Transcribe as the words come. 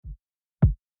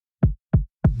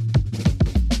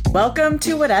Welcome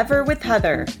to Whatever with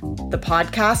Heather, the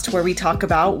podcast where we talk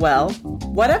about, well,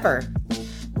 whatever.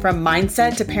 From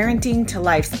mindset to parenting to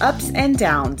life's ups and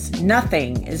downs,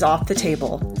 nothing is off the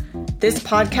table. This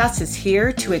podcast is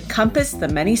here to encompass the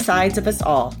many sides of us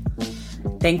all.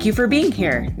 Thank you for being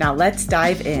here. Now let's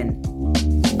dive in.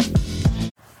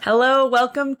 Hello,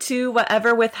 welcome to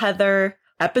Whatever with Heather,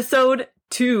 episode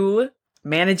 2,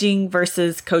 Managing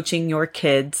versus Coaching Your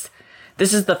Kids.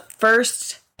 This is the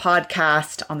first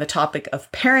podcast on the topic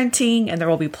of parenting, and there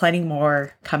will be plenty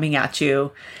more coming at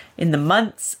you in the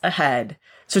months ahead.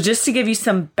 So just to give you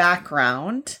some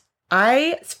background,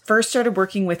 I first started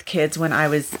working with kids when I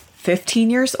was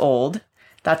 15 years old.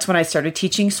 That's when I started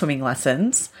teaching swimming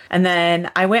lessons. And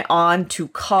then I went on to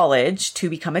college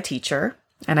to become a teacher,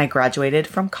 and I graduated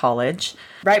from college.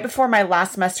 Right before my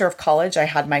last semester of college, I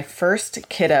had my first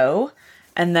kiddo.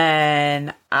 And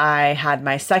then I had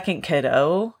my second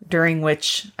kiddo, during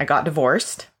which I got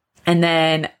divorced. And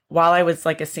then while I was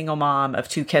like a single mom of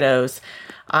 2 kiddos,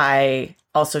 I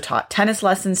also taught tennis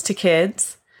lessons to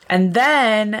kids. And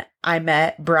then I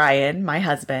met Brian, my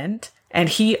husband, and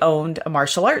he owned a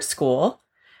martial arts school.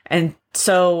 And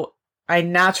so I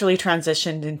naturally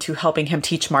transitioned into helping him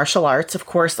teach martial arts. Of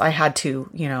course, I had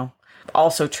to,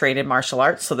 also train in martial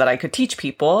arts so that I could teach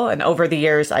people. And over the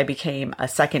years, I became a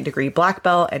 2nd degree black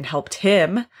belt and helped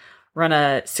him run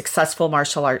a successful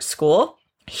martial arts school.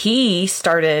 He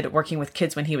started working with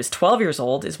kids when he was 12 years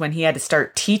old, is when he had to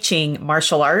start teaching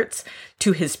martial arts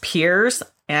to his peers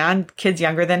and kids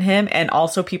younger than him and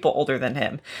also people older than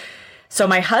him. So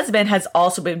my husband has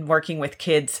also been working with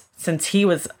kids since he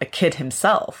was a kid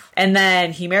himself. And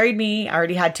then he married me. I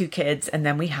already had 2 kids. And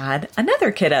then we had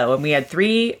another kiddo, and we had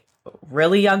 3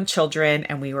 really young children,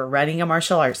 and we were running a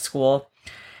martial arts school.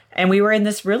 And we were in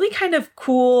this really kind of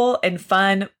cool and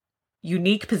fun,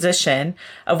 unique position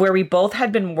of where we both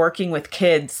had been working with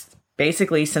kids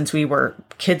basically since we were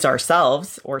kids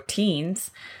ourselves or teens.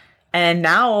 And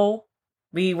now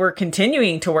we were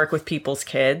continuing to work with people's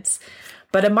kids.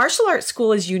 But a martial arts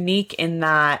school is unique in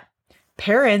that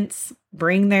parents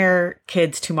bring their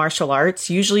kids to martial arts,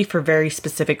 usually for very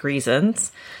specific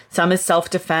reasons. Some is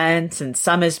self-defense, and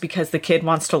some is because the kid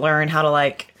wants to learn how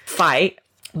to fight.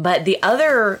 But the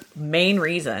other main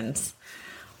reasons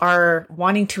are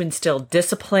wanting to instill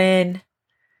discipline,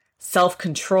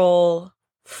 self-control,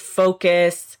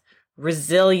 focus,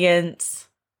 resilience,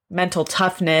 mental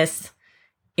toughness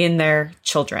in their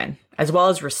children, as well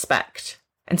as respect.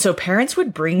 And so parents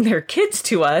would bring their kids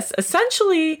to us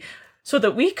essentially so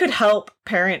that we could help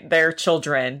parent their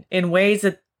children in ways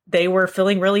that they were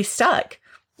feeling really stuck.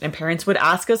 And parents would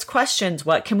ask us questions.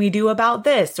 What can we do about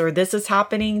this? Or this is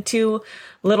happening to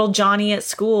little Johnny at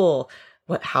school.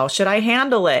 How should I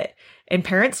handle it? And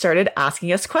parents started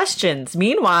asking us questions.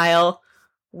 Meanwhile,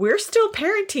 we're still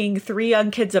parenting 3 young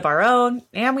kids of our own,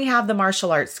 and we have the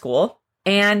martial arts school.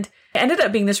 And it ended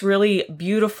up being this really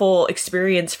beautiful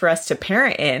experience for us to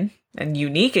parent in, and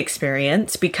unique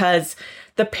experience, because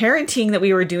the parenting that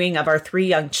we were doing of our 3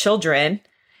 young children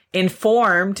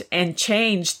informed and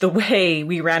changed the way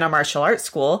we ran our martial arts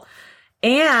school,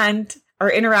 and our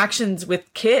interactions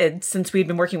with kids. Since we'd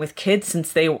been working with kids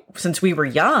since we were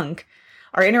young,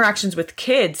 our interactions with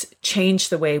kids changed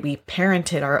the way we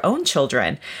parented our own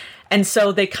children. And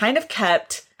so they kind of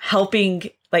kept helping,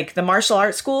 the martial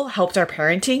arts school helped our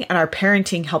parenting, and our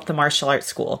parenting helped the martial arts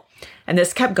school. And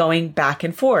this kept going back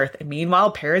and forth. And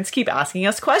meanwhile, parents keep asking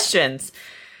us questions.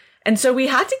 And so we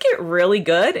had to get really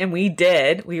good, and we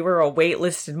did. We were a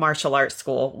waitlisted martial arts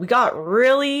school. We got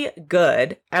really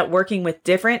good at working with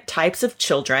different types of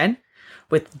children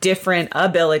with different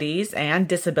abilities and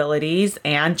disabilities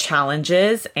and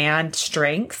challenges and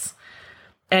strengths,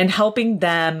 and helping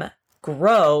them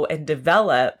grow and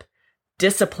develop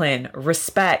discipline,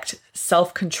 respect,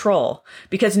 self-control,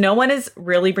 because no one is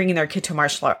really bringing their kid to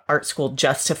martial arts school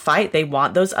just to fight. They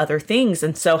want those other things.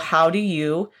 And so how do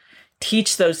you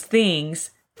teach those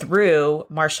things through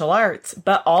martial arts,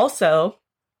 but also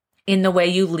in the way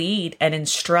you lead and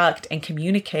instruct and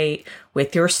communicate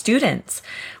with your students?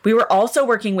 We were also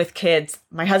working with kids.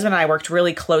 My husband and I worked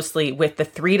really closely with the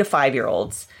 3 to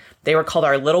 5-year-olds. They were called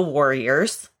our little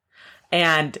warriors.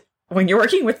 And when you're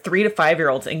working with 3 to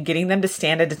 5-year-olds and getting them to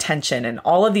stand at attention and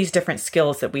all of these different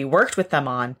skills that we worked with them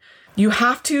on, you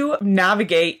have to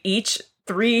navigate each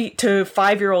 3 to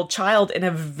 5-year-old child in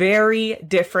a very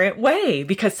different way,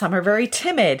 because some are very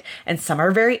timid and some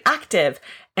are very active.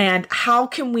 And how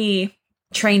can we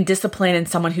train discipline in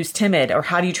someone who's timid? Or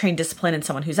how do you train discipline in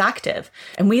someone who's active?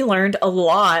 And we learned a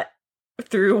lot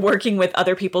through working with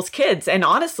other people's kids, and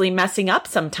honestly messing up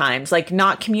sometimes,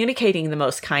 not communicating the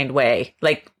most kind way,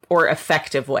 or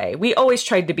effective way. We always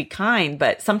tried to be kind,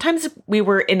 but sometimes we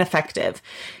were ineffective.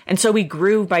 And so we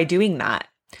grew by doing that.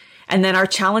 And then our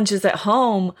challenges at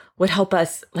home would help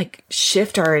us like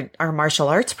shift our martial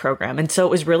arts program. And so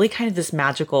it was really kind of this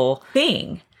magical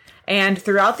thing. And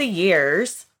throughout the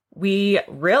years, we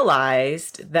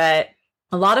realized that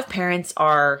a lot of parents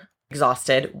are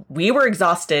exhausted. We were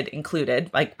exhausted included.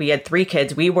 Like we had 3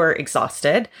 kids. We were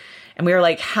exhausted. And we were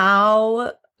like,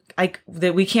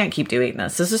 we can't keep doing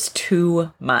this. This is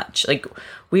too much. Like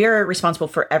we are responsible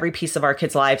for every piece of our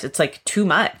kids' lives. It's like too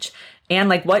much. And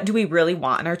like, what do we really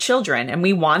want in our children? And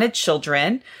we wanted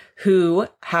children who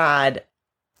had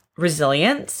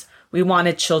resilience. We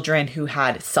wanted children who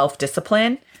had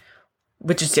self-discipline,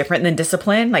 which is different than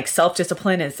discipline. Like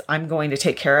self-discipline is I'm going to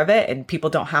take care of it and people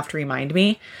don't have to remind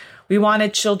me. We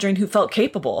wanted children who felt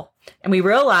capable. And we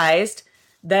realized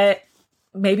that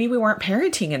maybe we weren't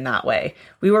parenting in that way.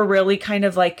 We were really kind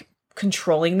of like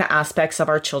controlling the aspects of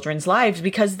our children's lives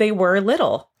because they were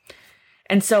little.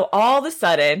 And so all of a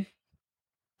sudden,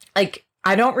 like,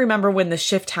 I don't remember when the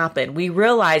shift happened. We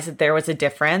realized that there was a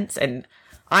difference. And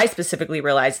I specifically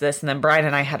realized this. And then Brian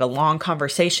and I had a long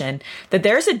conversation that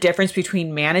there's a difference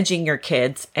between managing your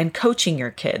kids and coaching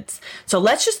your kids. So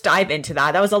let's just dive into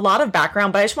that. That was a lot of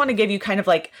background, but I just want to give you kind of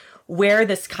like where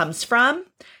this comes from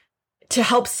to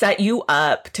help set you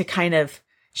up to kind of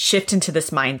shift into this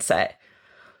mindset.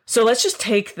 So let's just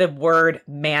take the word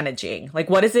managing. Like,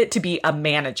 what is it to be a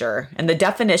manager? And the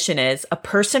definition is a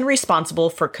person responsible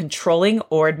for controlling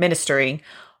or administering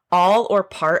all or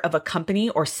part of a company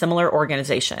or similar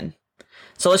organization.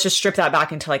 So let's just strip that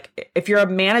back into like, if you're a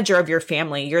manager of your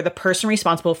family, you're the person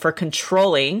responsible for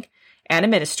controlling and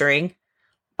administering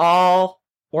all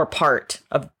or part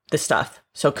of the stuff.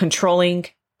 So controlling,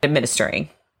 administering.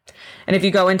 And if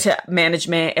you go into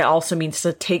management, it also means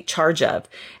to take charge of.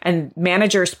 And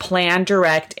managers plan,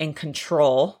 direct, and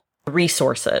control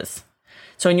resources.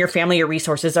 So in your family, your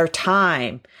resources are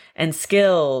time and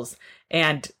skills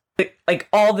and like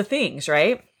all the things,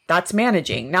 right? That's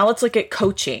managing. Now let's look at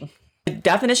coaching. The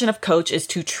definition of coach is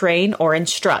to train or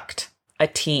instruct a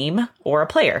team or a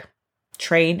player.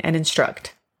 Train and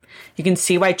instruct. You can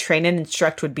see why train and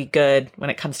instruct would be good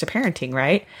when it comes to parenting,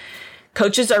 right?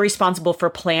 Coaches are responsible for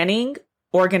planning,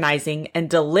 organizing, and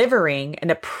delivering an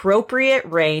appropriate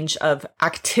range of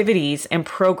activities and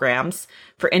programs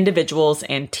for individuals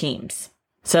and teams.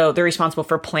 So they're responsible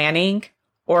for planning,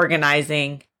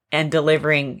 organizing, and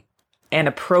delivering an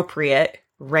appropriate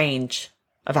range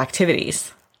of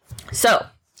activities. So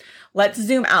let's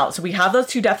zoom out. So we have those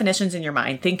 2 definitions in your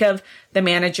mind. Think of the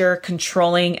manager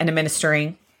controlling and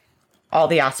administering all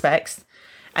the aspects,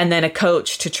 and then a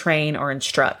coach to train or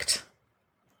instruct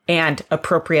and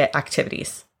appropriate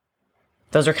activities.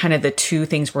 Those are kind of the 2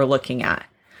 things we're looking at.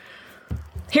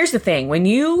 Here's the thing. When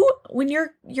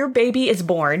your baby is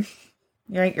born,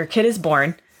 right, your kid is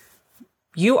born,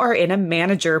 you are in a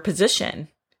manager position.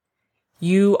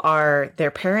 You are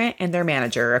their parent and their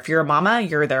manager. If you're a mama,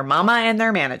 you're their mama and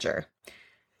their manager.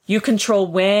 You control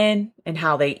when and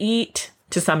how they eat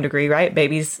to some degree, right?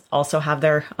 Babies also have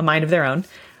a mind of their own.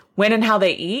 When and how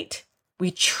they eat. We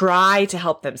try to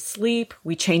help them sleep.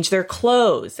 We change their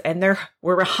clothes and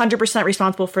we're 100%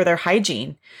 responsible for their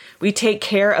hygiene. We take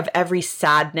care of every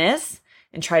sadness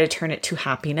and try to turn it to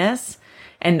happiness.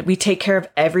 And we take care of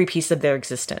every piece of their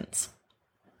existence.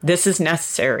 This is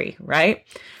necessary, right?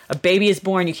 A baby is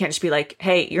born. You can't just be like,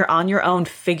 hey, you're on your own.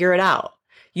 Figure it out.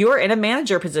 You are in a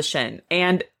manager position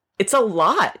and it's a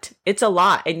lot. It's a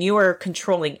lot. And you are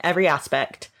controlling every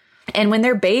aspect. And when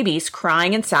they're babies,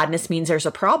 crying and sadness means there's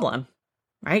a problem.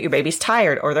 Right? Your baby's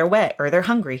tired or they're wet or they're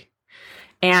hungry.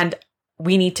 And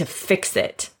we need to fix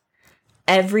it.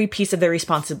 Every piece of their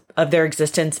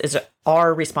existence is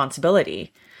our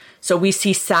responsibility. So we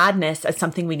see sadness as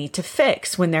something we need to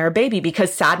fix when they're a baby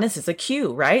because sadness is a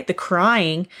cue, right? The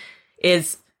crying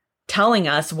is telling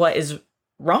us what is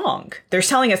wrong. They're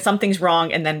telling us something's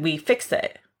wrong and then we fix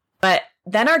it. But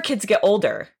then our kids get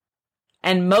older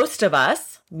and most of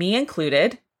us, me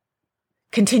included,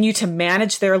 continue to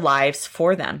manage their lives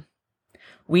for them.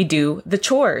 We do the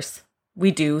chores. We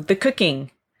do the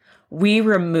cooking. We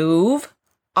remove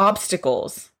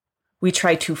obstacles. We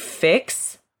try to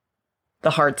fix the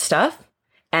hard stuff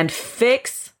and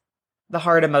fix the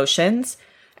hard emotions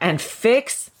and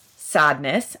fix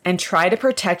sadness and try to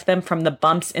protect them from the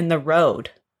bumps in the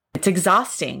road. It's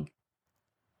exhausting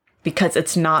because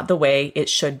it's not the way it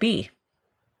should be.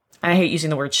 I hate using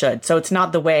the word should. So it's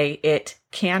not the way it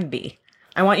can be.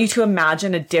 I want you to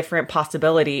imagine a different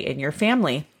possibility in your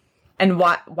family. And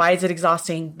why is it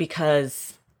exhausting?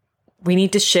 Because we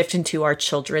need to shift into our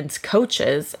children's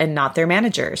coaches and not their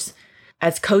managers.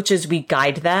 as coaches, we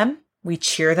guide them, we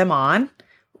cheer them on,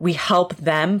 we help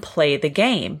them play the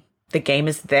game. The game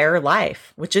is their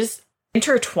life, which is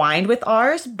intertwined with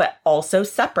ours, but also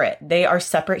separate. They are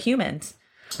separate humans.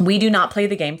 We do not play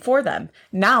the game for them.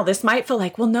 Now, this might feel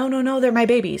like, well, no, they're my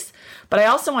babies. But I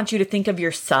also want you to think of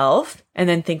yourself and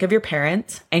then think of your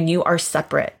parents, and you are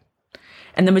separate.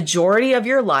 And the majority of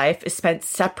your life is spent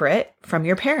separate from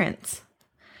your parents.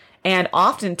 And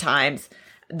oftentimes,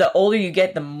 the older you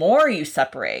get, the more you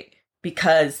separate,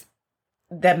 because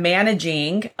the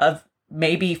managing of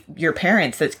maybe your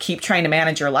parents that keep trying to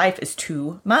manage your life is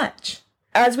too much.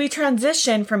 As we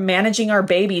transition from managing our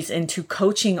babies into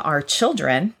coaching our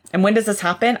children, and when does this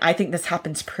happen? I think this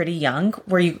happens pretty young,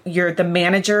 where you're the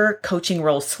manager coaching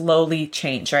roles slowly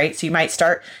change, right? So you might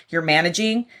start, you're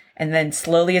managing, and then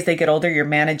slowly as they get older, your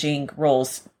managing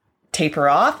roles taper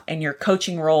off and your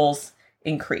coaching roles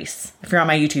increase. If you're on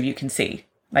my YouTube, you can see,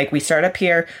 like we start up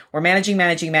here, we're managing,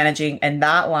 and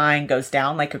that line goes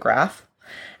down like a graph.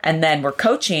 And then we're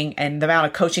coaching, and the amount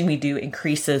of coaching we do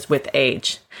increases with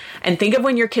age. And think of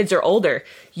when your kids are older,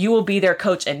 you will be their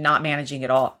coach and not managing at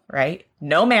all, right?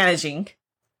 No managing,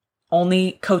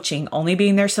 only coaching, only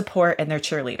being their support and their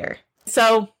cheerleader.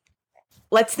 So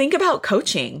let's think about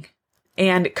coaching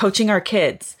and coaching our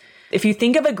kids. If you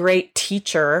think of a great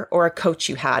teacher or a coach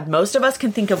you had, most of us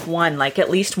can think of one, like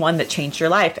at least one that changed your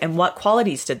life. And what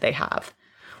qualities did they have?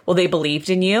 Well, they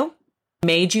believed in you,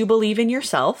 made you believe in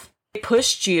yourself. They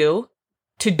pushed you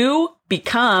to do,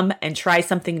 become, and try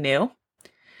something new.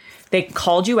 They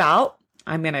called you out.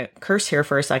 I'm going to curse here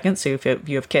for a second. So if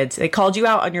you have kids, they called you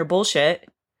out on your bullshit.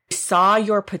 They saw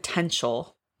your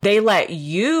potential. They let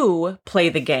you play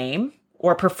the game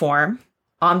or perform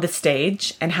on the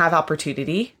stage and have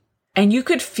opportunity. And you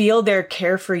could feel their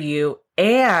care for you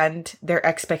and their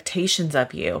expectations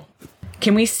of you.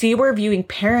 Can we see where viewing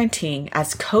parenting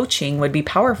as coaching would be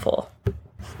powerful?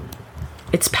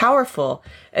 It's powerful.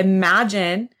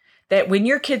 Imagine that when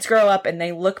your kids grow up and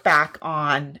they look back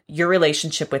on your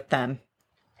relationship with them,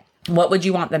 what would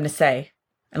you want them to say?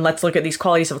 And let's look at these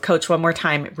qualities of a coach one more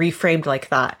time, reframed like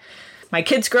that. My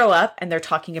kids grow up and they're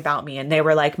talking about me and they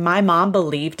were like, my mom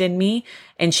believed in me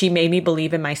and she made me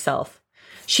believe in myself.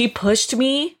 She pushed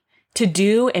me to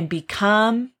do and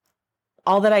become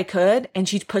all that I could, and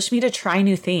she pushed me to try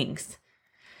new things.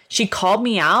 She called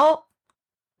me out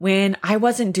when I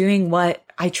wasn't doing what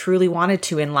I truly wanted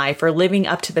to in life or living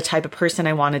up to the type of person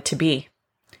I wanted to be.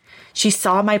 She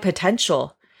saw my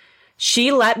potential.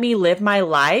 She let me live my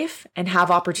life and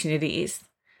have opportunities.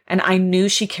 And I knew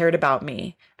she cared about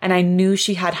me. And I knew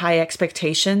she had high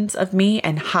expectations of me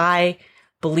and high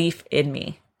belief in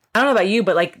me. I don't know about you,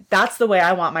 but like that's the way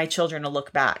I want my children to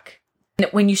look back. And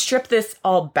when you strip this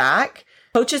all back,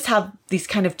 coaches have these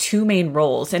kind of two main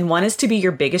roles. And one is to be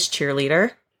your biggest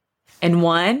cheerleader. And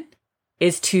one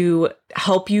is to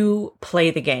help you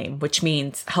play the game, which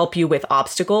means help you with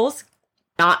obstacles,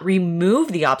 not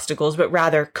remove the obstacles, but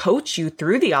rather coach you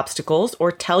through the obstacles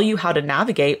or tell you how to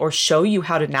navigate or show you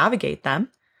how to navigate them.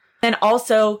 And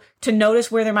also to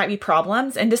notice where there might be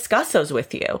problems and discuss those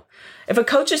with you. If a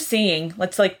coach is seeing,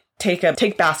 let's like take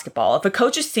basketball. If a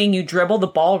coach is seeing you dribble the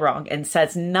ball wrong and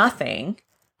says nothing,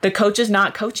 the coach is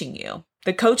not coaching you.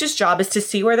 The coach's job is to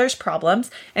see where there's problems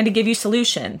and to give you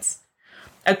solutions.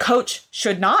 A coach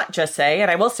should not just say, and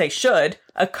I will say should,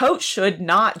 a coach should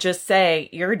not just say,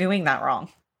 you're doing that wrong.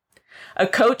 A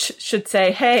coach should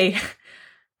say, hey,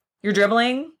 you're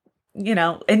dribbling,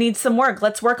 it needs some work.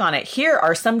 Let's work on it. Here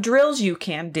are some drills you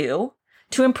can do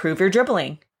to improve your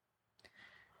dribbling.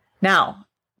 Now,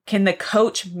 can the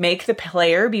coach make the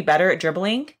player be better at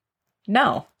dribbling?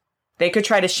 No. They could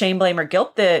try to shame, blame, or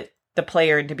guilt the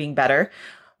player into being better.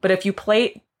 But if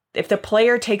the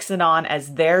player takes it on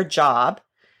as their job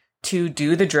to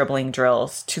do the dribbling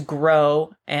drills, to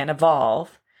grow and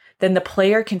evolve, then the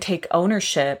player can take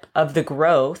ownership of the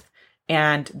growth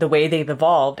and the way they've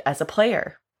evolved as a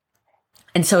player.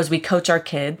 And so as we coach our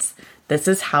kids, this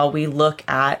is how we look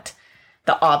at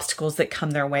the obstacles that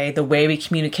come their way, the way we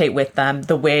communicate with them,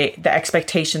 the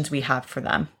expectations we have for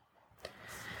them.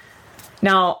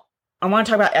 Now, I want to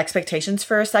talk about expectations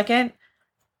for a second.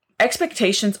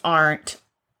 Expectations aren't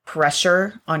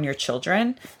pressure on your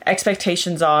children.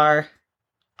 Expectations are,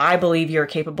 I believe you're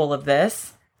capable of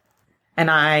this, and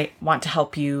I want to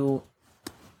help you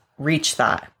reach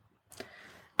that.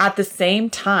 At the same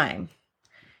time,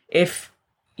 if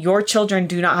your children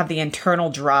do not have the internal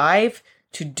drive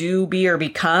to do, be, or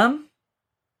become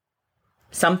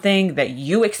something that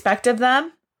you expect of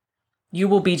them, you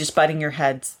will be just butting your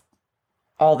heads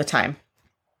all the time.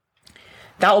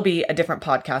 That will be a different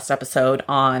podcast episode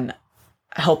on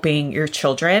helping your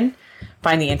children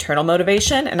Find the internal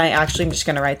motivation. And I actually am just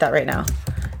going to write that right now.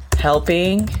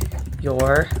 Helping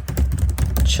your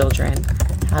children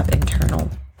have internal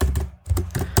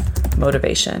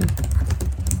motivation.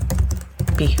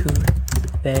 Be who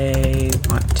they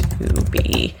want to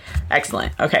be.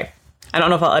 Excellent. Okay. I don't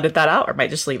know if I'll edit that out or might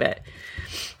just leave it.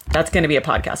 That's going to be a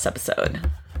podcast episode.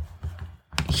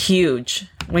 Huge.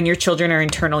 When your children are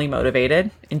internally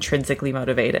motivated, intrinsically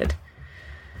motivated.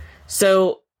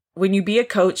 So when you be a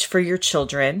coach for your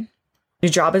children,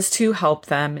 your job is to help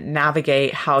them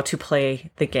navigate how to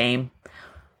play the game,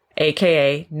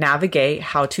 aka navigate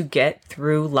how to get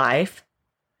through life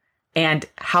and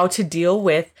how to deal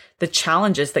with the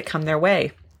challenges that come their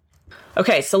way.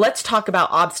 Okay, so let's talk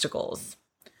about obstacles.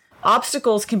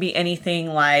 Obstacles can be anything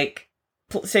like,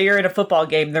 say you're in a football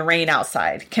game, the rain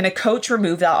outside. Can a coach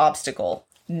remove that obstacle?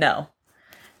 No.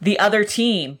 The other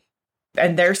team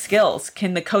and their skills,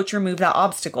 can the coach remove that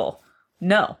obstacle?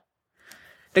 No.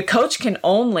 The coach can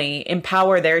only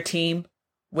empower their team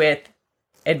with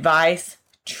advice,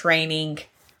 training,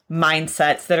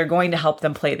 mindsets that are going to help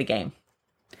them play the game.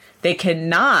 They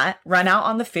cannot run out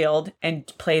on the field and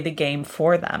play the game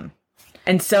for them.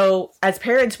 And so as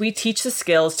parents, we teach the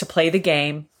skills to play the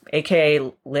game,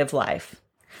 aka live life.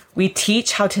 We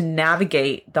teach how to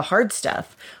navigate the hard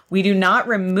stuff. We do not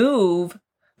remove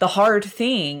the hard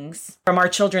things from our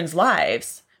children's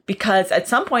lives because at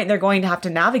some point they're going to have to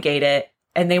navigate it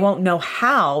and they won't know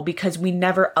how because we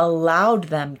never allowed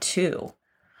them to.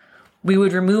 We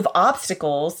would remove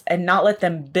obstacles and not let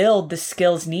them build the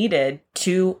skills needed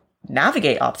to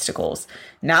navigate obstacles.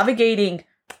 Navigating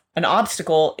an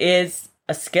obstacle is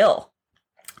a skill.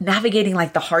 Navigating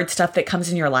like the hard stuff that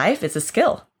comes in your life is a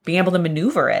skill. Being able to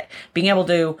maneuver it, being able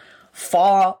to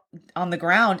fall on the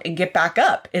ground and get back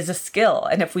up is a skill.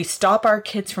 And if we stop our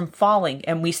kids from falling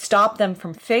and we stop them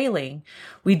from failing,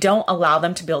 we don't allow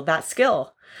them to build that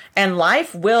skill. And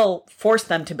life will force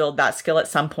them to build that skill at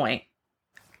some point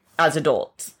as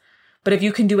adults. But if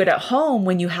you can do it at home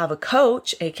when you have a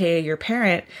coach, aka your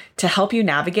parent, to help you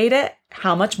navigate it,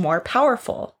 how much more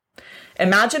powerful.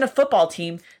 Imagine a football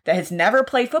team that has never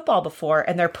played football before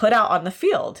and they're put out on the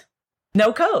field.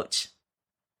 No coach.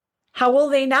 How will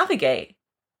they navigate?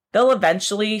 They'll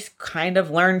eventually kind of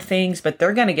learn things, but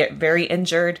they're going to get very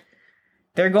injured.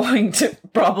 They're going to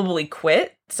probably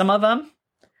quit, some of them.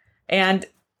 And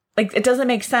it doesn't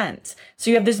make sense. So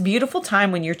you have this beautiful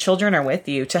time when your children are with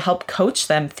you to help coach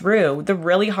them through the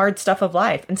really hard stuff of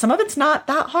life. And some of it's not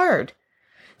that hard.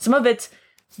 Some of it's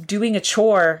doing a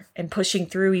chore and pushing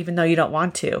through even though you don't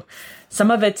want to.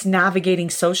 Some of it's navigating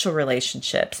social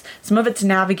relationships. Some of it's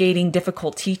navigating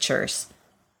difficult teachers.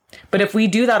 But if we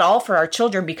do that all for our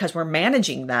children because we're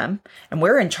managing them and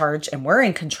we're in charge and we're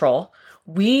in control,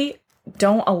 we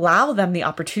don't allow them the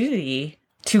opportunity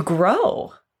to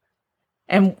grow.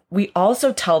 And we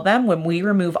also tell them when we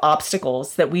remove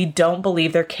obstacles that we don't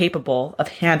believe they're capable of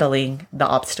handling the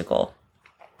obstacle.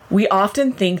 We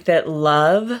often think that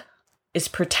love is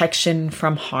protection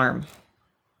from harm.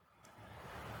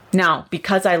 Now,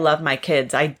 because I love my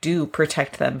kids, I do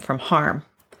protect them from harm.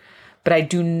 But I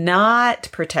do not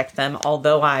protect them,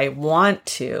 although I want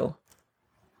to,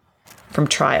 from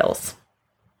trials,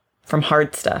 from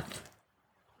hard stuff.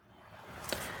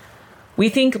 We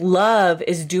think love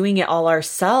is doing it all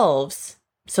ourselves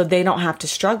so they don't have to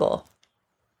struggle.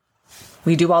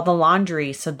 We do all the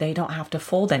laundry so they don't have to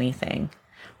fold anything.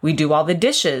 We do all the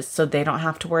dishes so they don't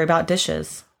have to worry about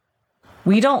dishes.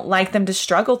 We don't like them to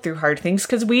struggle through hard things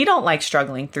because we don't like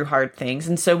struggling through hard things.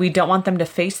 And so we don't want them to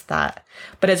face that.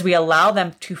 But as we allow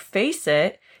them to face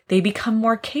it, they become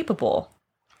more capable.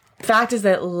 The fact is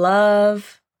that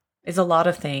love is a lot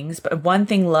of things, but one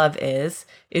thing love is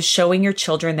showing your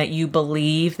children that you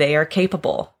believe they are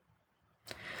capable.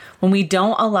 When we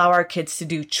don't allow our kids to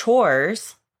do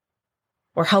chores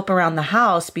or help around the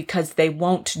house because they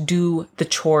won't do the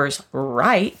chores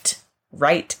right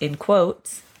in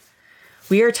quotes,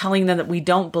 we are telling them that we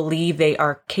don't believe they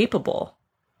are capable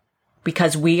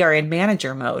because we are in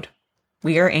manager mode.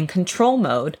 We are in control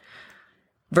mode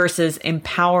versus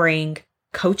empowering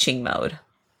coaching mode.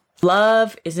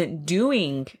 Love isn't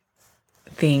doing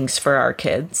things for our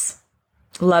kids.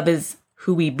 Love is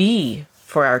who we be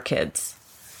for our kids.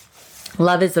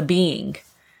 Love is a being.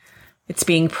 It's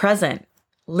being present,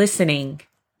 listening,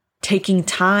 taking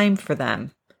time for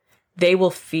them. They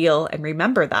will feel and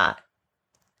remember that.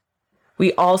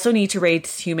 We also need to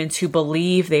raise humans who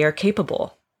believe they are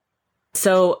capable.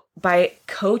 So by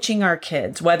coaching our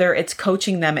kids, whether it's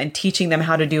coaching them and teaching them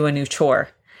how to do a new chore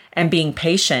and being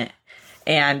patient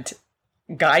and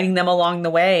guiding them along the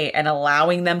way and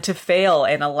allowing them to fail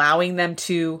and allowing them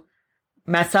to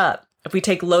mess up If we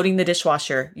take loading the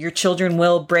dishwasher, your children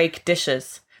will break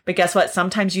dishes. But guess what?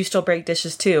 Sometimes you still break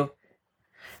dishes too.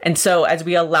 And so as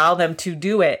we allow them to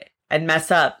do it and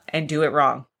mess up and do it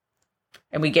wrong,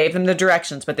 and we gave them the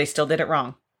directions, but they still did it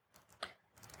wrong,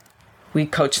 we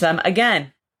coach them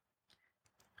again.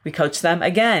 We coach them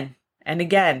again and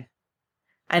again.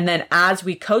 And then as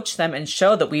we coach them and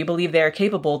show that we believe they are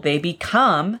capable, they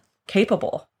become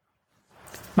capable.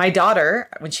 My daughter,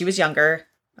 when she was younger,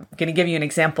 I'm going to give you an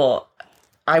example.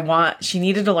 She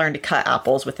needed to learn to cut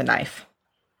apples with a knife.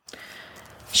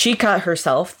 She cut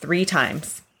herself 3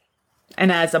 times.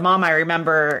 And as a mom, I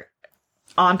remember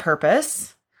on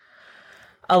purpose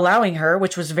allowing her,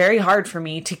 which was very hard for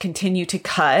me, to continue to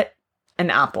cut an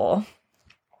apple,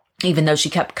 even though she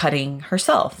kept cutting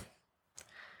herself.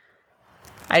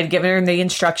 I had given her the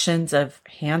instructions of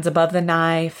hands above the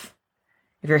knife.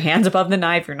 If your hand's above the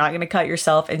knife, you're not going to cut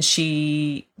yourself. And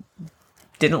she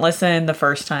didn't listen the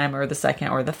first time or the second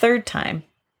or the third time.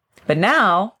 But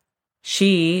now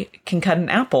she can cut an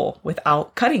apple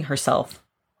without cutting herself.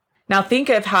 Now think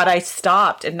of had I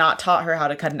stopped and not taught her how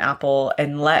to cut an apple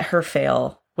and let her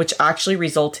fail, which actually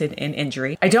resulted in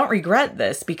injury. I don't regret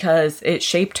this because it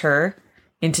shaped her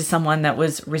into someone that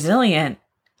was resilient,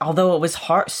 although it was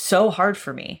so hard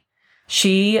for me.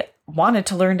 She wanted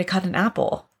to learn to cut an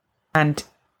apple, and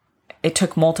it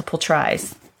took multiple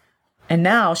tries. And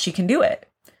now she can do it.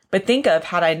 But think of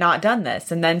had I not done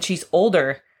this, and then she's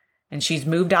older and she's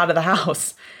moved out of the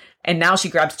house, and now she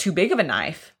grabs too big of a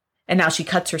knife, and now she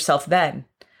cuts herself then.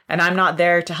 And I'm not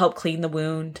there to help clean the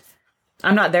wound.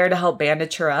 I'm not there to help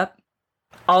bandage her up,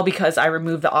 all because I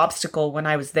removed the obstacle when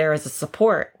I was there as a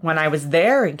support, when I was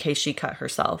there in case she cut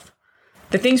herself.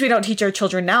 The things we don't teach our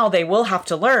children now, they will have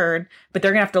to learn, but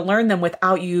they're going to have to learn them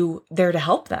without you there to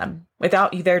help them,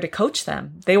 without you there to coach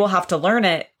them. They will have to learn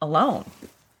it alone.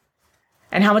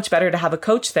 And how much better to have a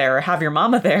coach there or have your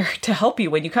mama there to help you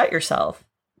when you cut yourself.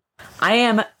 I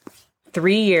am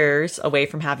 3 years away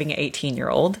from having an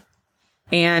 18-year-old.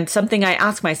 And something I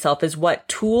ask myself is what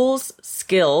tools,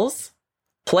 skills,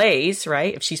 plays,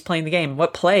 right? If she's playing the game,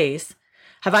 what plays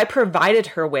have I provided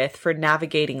her with for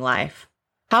navigating life?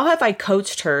 How have I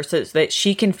coached her so that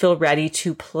she can feel ready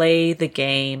to play the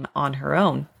game on her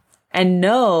own and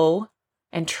know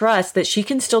and trust that she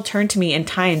can still turn to me in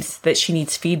times that she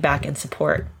needs feedback and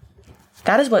support?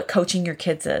 That is what coaching your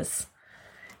kids is.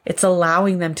 It's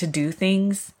allowing them to do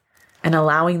things and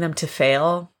allowing them to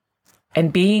fail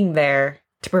and being there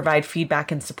to provide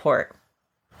feedback and support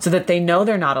so that they know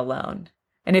they're not alone.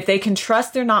 And if they can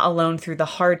trust they're not alone through the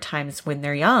hard times when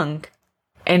they're young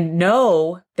and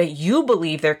know that you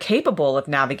believe they're capable of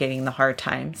navigating the hard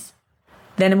times,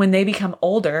 then when they become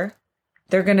older,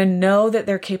 they're going to know that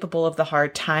they're capable of the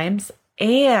hard times,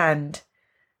 and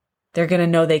they're going to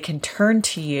know they can turn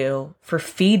to you for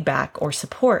feedback or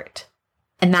support.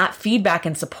 And that feedback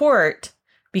and support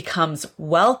becomes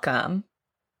welcome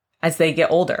as they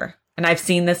get older. And I've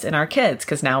seen this in our kids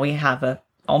because now we have a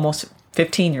almost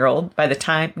 15-year-old by the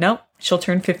time, she'll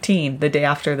turn 15 the day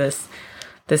after this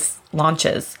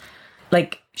launches.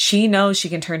 Like, she knows she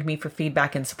can turn to me for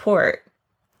feedback and support.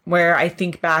 Where I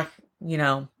think back,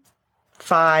 5-7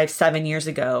 years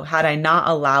ago, had I not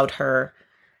allowed her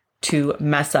to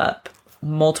mess up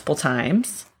multiple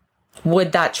times,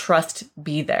 would that trust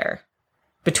be there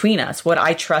between us? Would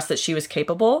I trust that she was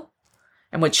capable?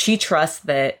 And would she trust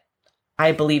that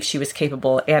I believe she was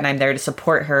capable and I'm there to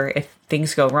support her if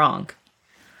things go wrong?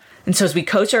 And so as we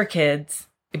coach our kids,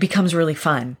 it becomes really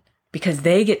fun because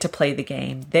they get to play the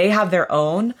game. They have their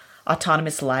own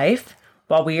autonomous life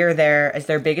while we are there as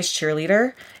their biggest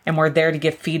cheerleader, and we're there to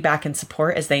give feedback and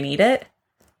support as they need it.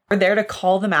 We're there to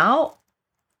call them out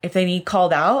if they need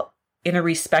called out in a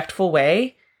respectful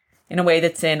way, in a way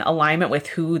that's in alignment with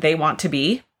who they want to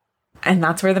be. And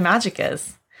that's where the magic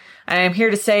is. And I'm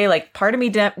here to say, part of me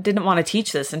didn't want to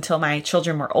teach this until my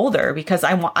children were older because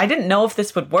I didn't know if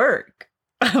this would work.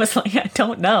 I was like, I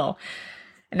don't know.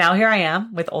 And now here I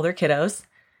am with older kiddos,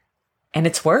 and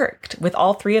it's worked with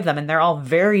all 3 of them, and they're all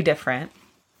very different.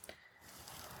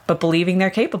 But believing they're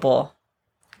capable,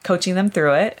 coaching them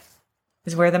through it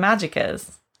is where the magic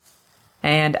is.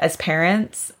 And as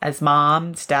parents, as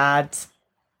moms, dads,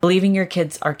 believing your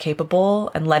kids are capable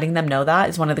and letting them know that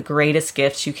is one of the greatest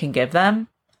gifts you can give them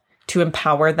to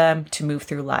empower them to move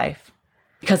through life.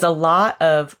 Because a lot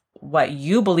of what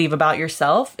you believe about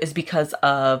yourself is because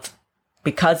of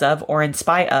or in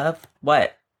spite of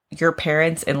what your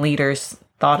parents and leaders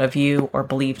thought of you or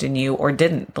believed in you or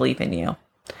didn't believe in you.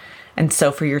 And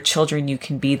so for your children, you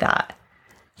can be that.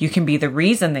 You can be the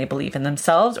reason they believe in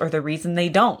themselves or the reason they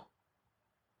don't,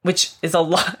 which is a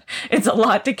lot. It's a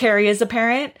lot to carry as a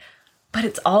parent, but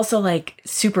it's also like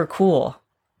super cool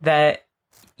that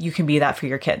you can be that for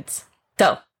your kids.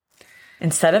 So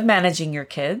instead of managing your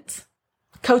kids,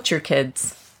 coach your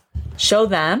kids. Show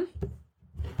them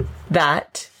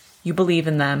that you believe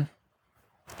in them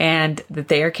and that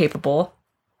they are capable.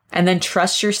 And then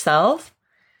trust yourself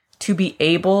to be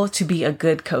able to be a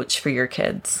good coach for your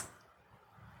kids.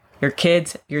 Your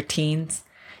kids, your teens,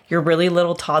 your really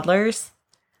little toddlers,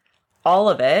 all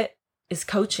of it is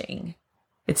coaching.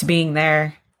 It's being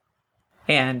there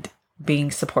and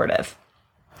being supportive.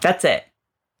 That's it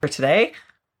for today.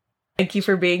 Thank you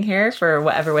for being here for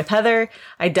Whatever with Heather.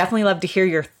 I definitely love to hear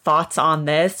your thoughts on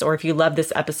this, or if you love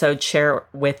this episode, share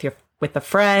it with a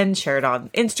friend, share it on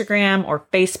Instagram or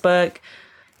Facebook.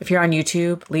 If you're on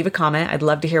YouTube, leave a comment. I'd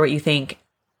love to hear what you think.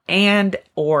 And,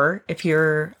 or if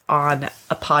you're on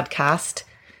a podcast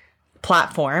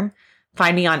platform,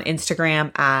 find me on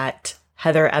Instagram at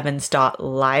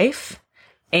heatherevans.life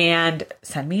and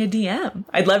send me a DM.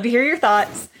 I'd love to hear your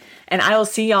thoughts. And I will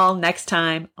see y'all next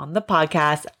time on the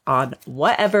podcast on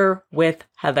Whatever with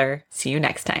Heather. See you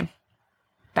next time.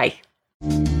 Bye.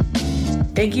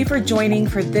 Thank you for joining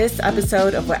for this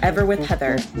episode of Whatever with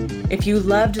Heather. If you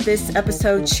loved this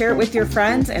episode, share it with your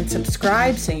friends and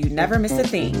subscribe so you never miss a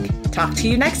thing. Talk to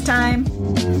you next time.